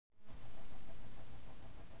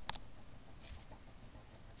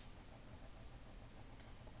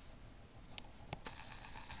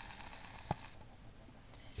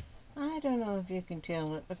you can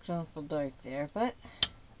tell, it looks awful dark there, but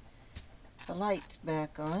the light's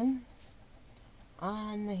back on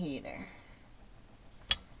the heater.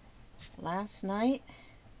 Last night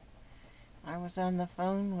I was on the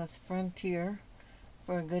phone with Frontier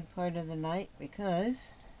for a good part of the night because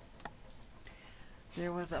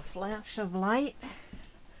there was a flash of light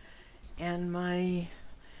and my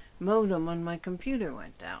modem on my computer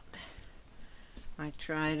went out. I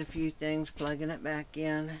tried a few things, plugging it back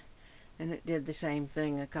in, and it did the same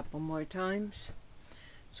thing a couple more times.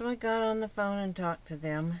 So I got on the phone and talked to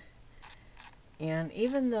them, and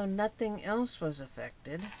even though nothing else was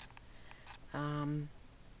affected,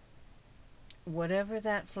 whatever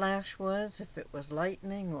that flash was, if it was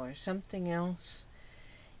lightning or something else,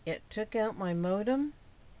 it took out my modem,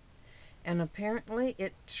 and apparently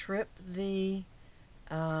it tripped the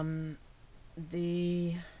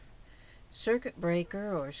circuit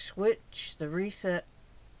breaker or switch, the reset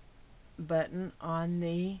button on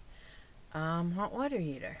the hot water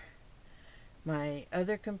heater. My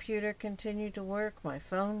other computer continued to work, my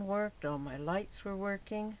phone worked, all my lights were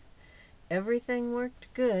working, everything worked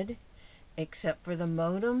good except for the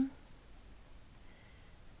modem,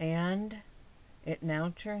 and it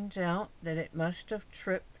now turns out that it must have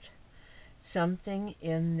tripped something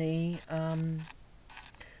in the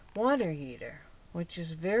water heater, which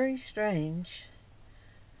is very strange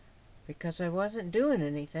because I wasn't doing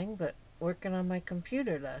anything but working on my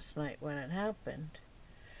computer last night when it happened.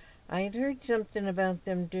 I had heard something about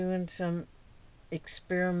them doing some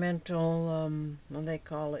experimental, what do they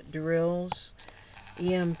call it, drills,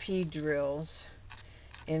 EMP drills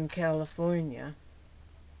in California.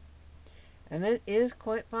 And it is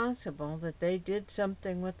quite possible that they did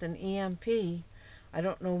something with an EMP. I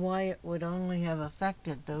don't know why it would only have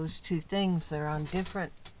affected those two things. They're on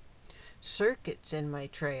different circuits in my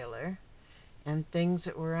trailer, and things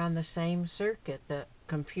that were on the same circuit. The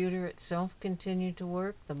computer itself continued to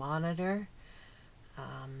work, the monitor,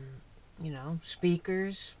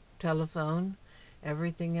 speakers, telephone,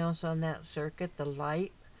 everything else on that circuit, the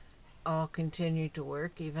light, all continued to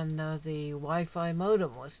work even though the Wi-Fi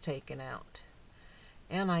modem was taken out.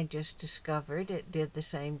 And I just discovered it did the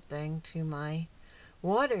same thing to my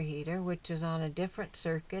water heater, which is on a different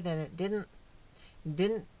circuit, and it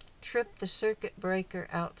didn't trip the circuit breaker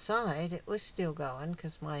outside. It was still going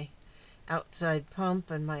because my outside pump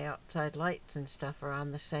and my outside lights and stuff are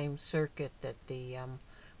on the same circuit that the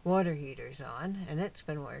water heater's on, and it's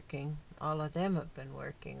been working. All of them have been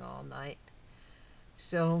working all night.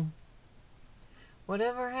 So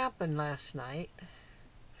whatever happened last night,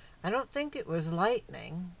 I don't think it was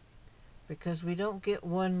lightning, because we don't get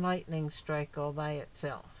one lightning strike all by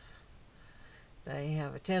itself. They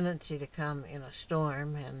have a tendency to come in a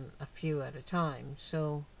storm, and a few at a time.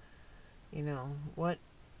 So,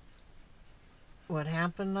 what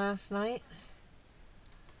happened last night?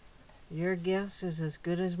 Your guess is as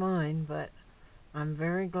good as mine, but I'm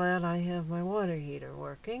very glad I have my water heater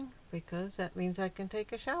working, because that means I can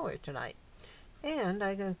take a shower tonight. And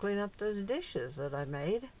I can clean up those dishes that I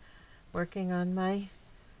made working on my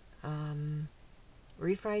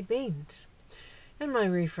refried beans. And my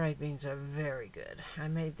refried beans are very good. I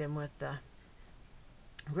made them with the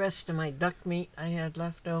rest of my duck meat I had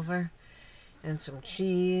left over, and some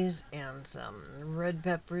cheese, and some red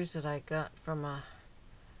peppers that I got from a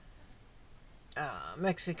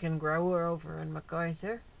Mexican grower over in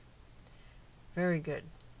MacArthur. Very good.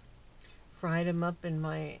 Fried them up in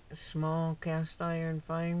my small cast iron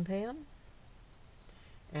frying pan,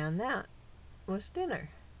 and that was dinner.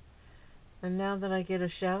 And now that I get a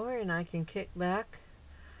shower and I can kick back,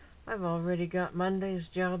 I've already got Monday's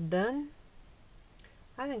job done.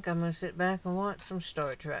 I think I'm going to sit back and watch some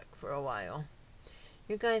Star Trek for a while.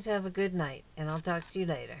 You guys have a good night, and I'll talk to you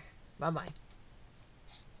later. Bye-bye.